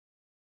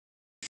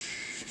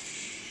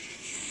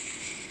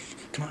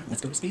Come on,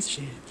 let's go to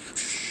spaceship.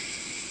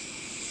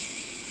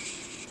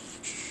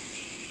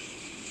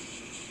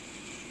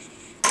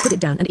 Put it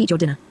down and eat your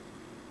dinner.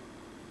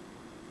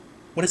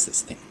 What is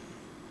this thing?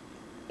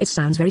 It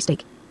sounds very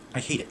steak. I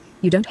hate it.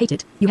 You don't hate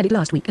it. You had it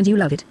last week and you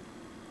love it.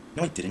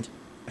 No, I didn't.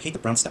 I hate the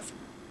brown stuff.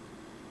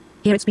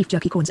 Here it's beef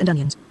jerky, corns and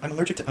onions. I'm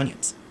allergic to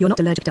onions. You're not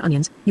allergic to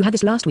onions. You had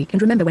this last week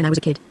and remember when I was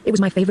a kid, it was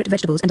my favorite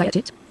vegetables and I ate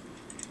it.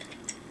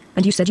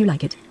 And you said you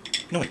like it.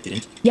 No, I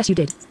didn't. Yes, you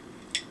did.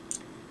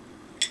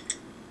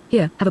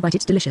 Here, have a bite,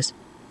 it's delicious.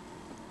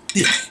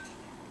 Ugh.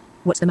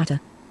 What's the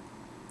matter?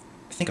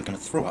 I think I'm gonna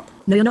throw up.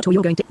 No, you're not, or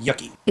you're going to.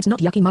 Yucky. It's not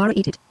yucky, Mara,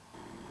 eat it.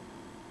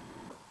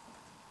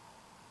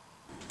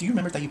 Do you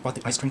remember that you brought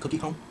the ice cream cookie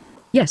home?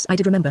 Yes, I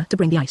did remember to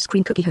bring the ice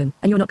cream cookie home,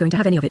 and you're not going to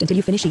have any of it until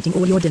you finish eating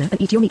all your dinner and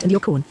eat your meat and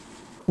your corn.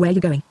 Where are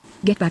you going?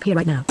 Get back here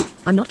right now.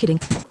 I'm not kidding.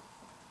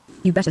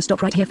 You better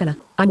stop right here, fella.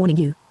 I'm warning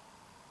you.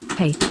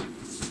 Hey.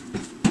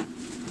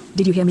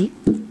 Did you hear me?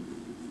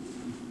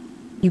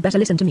 You better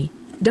listen to me.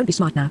 Don't be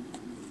smart now.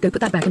 Go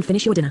put that back and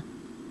finish your dinner.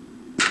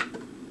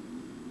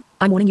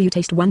 I'm warning you, you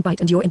taste one bite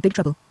and you're in big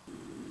trouble.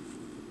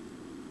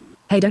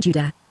 Hey, don't you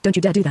dare. Don't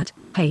you dare do that.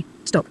 Hey,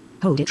 stop.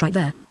 Hold it right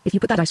there. If you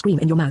put that ice cream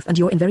in your mouth and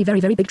you're in very, very,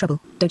 very big trouble.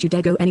 Don't you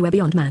dare go anywhere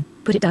beyond, man.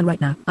 Put it down right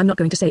now. I'm not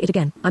going to say it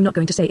again. I'm not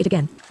going to say it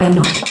again. I am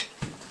not.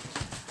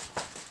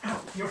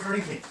 Ow, you're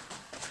hurting me.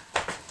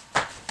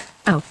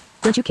 Ow.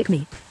 Don't you kick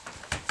me.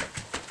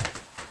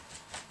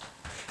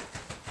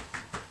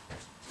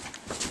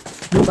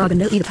 You're bargain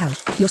no either, pal.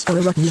 You're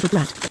spoiled rotten little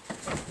brat.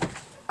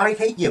 I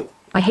hate you.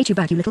 I hate you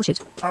back, you little shit.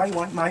 I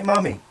want my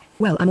mommy.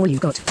 Well, I'm all you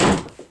got.